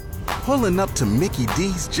Pulling up to Mickey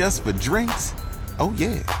D's just for drinks? Oh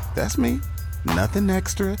yeah, that's me. Nothing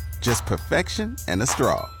extra, just perfection and a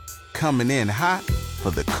straw. Coming in hot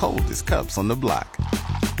for the coldest cups on the block.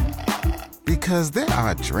 Because there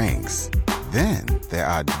are drinks. Then there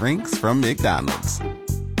are drinks from McDonald's.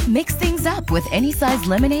 Mix things up with any size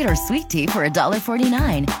lemonade or sweet tea for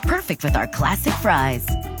 $1.49. Perfect with our classic fries.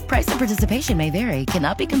 Price and participation may vary.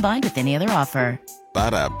 Cannot be combined with any other offer.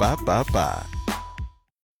 Ba-da-ba-ba-ba.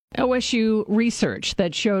 OSU research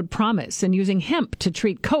that showed promise in using hemp to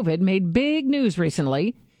treat COVID made big news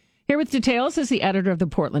recently. Here with details is the editor of the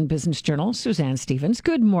Portland Business Journal, Suzanne Stevens.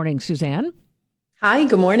 Good morning, Suzanne. Hi,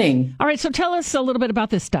 good morning. All right, so tell us a little bit about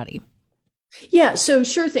this study. Yeah, so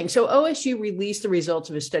sure thing. So OSU released the results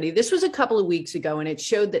of a study. This was a couple of weeks ago, and it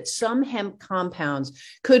showed that some hemp compounds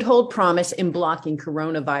could hold promise in blocking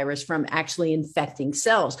coronavirus from actually infecting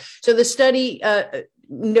cells. So the study,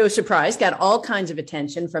 no surprise, got all kinds of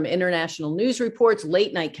attention from international news reports.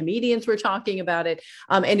 Late night comedians were talking about it,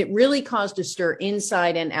 and it really caused a stir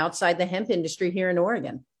inside and outside the hemp industry here in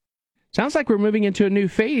Oregon. Sounds like we're moving into a new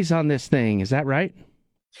phase on this thing. Is that right?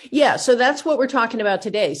 Yeah, so that's what we're talking about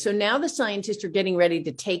today. So now the scientists are getting ready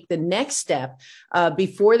to take the next step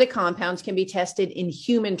before the compounds can be tested in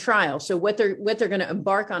human trials. So what they're going to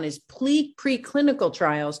embark on is preclinical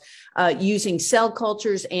trials using cell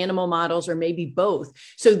cultures, animal models, or maybe both.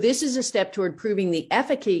 So this is a step toward proving the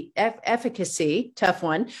efficacy, tough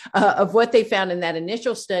one, of what they found in that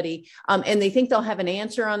initial study. And they think they'll have an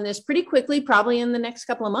answer on this pretty quickly, probably in the next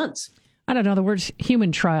couple of months. I don't know, the words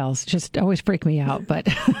human trials just always freak me out, but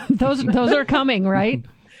those are coming, right?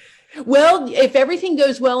 Well, if everything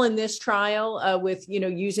goes well in this trial with,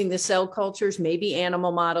 using the cell cultures, maybe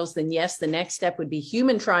animal models, then yes, the next step would be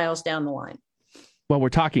human trials down the line. Well, we're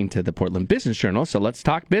talking to the Portland Business Journal, so let's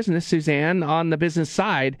talk business. Suzanne, on the business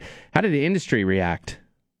side, how did the industry react?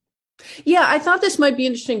 Yeah, I thought this might be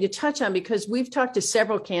interesting to touch on because we've talked to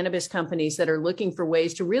several cannabis companies that are looking for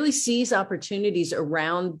ways to really seize opportunities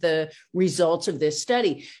around the results of this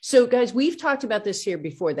study. So, guys, we've talked about this here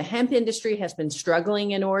before. The hemp industry has been struggling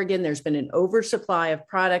in Oregon. There's been an oversupply of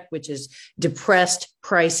product, which has depressed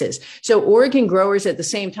prices. So Oregon growers at the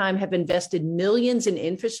same time have invested millions in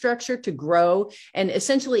infrastructure to grow and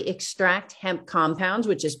essentially extract hemp compounds,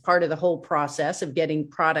 which is part of the whole process of getting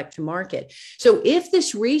product to market. So if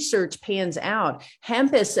this research pans out,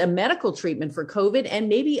 hemp as a medical treatment for COVID and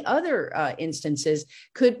maybe other instances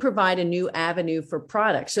could provide a new avenue for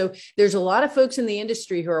products. So there's a lot of folks in the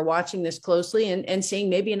industry who are watching this closely and seeing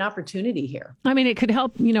maybe an opportunity here. I mean, it could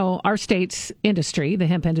help, our state's industry, the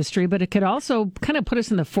hemp industry, but it could also kind of put us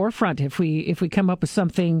in the forefront if we come up with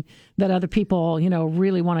something that other people,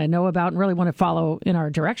 really want to know about and really want to follow in our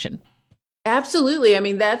direction. Absolutely. I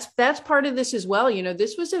mean, that's part of this as well.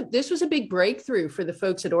 This was a big breakthrough for the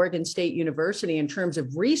folks at Oregon State University in terms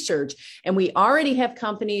of research. And we already have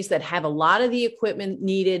companies that have a lot of the equipment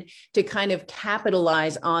needed to kind of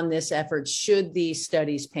capitalize on this effort should these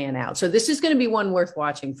studies pan out. So this is going to be one worth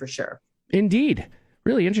watching for sure. Indeed.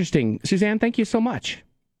 Really interesting. Suzanne, thank you so much.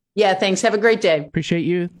 Yeah, thanks. Have a great day. Appreciate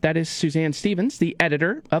you. That is Suzanne Stevens, the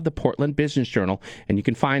editor of the Portland Business Journal, and you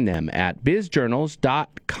can find them at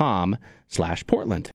bizjournals.com/Portland.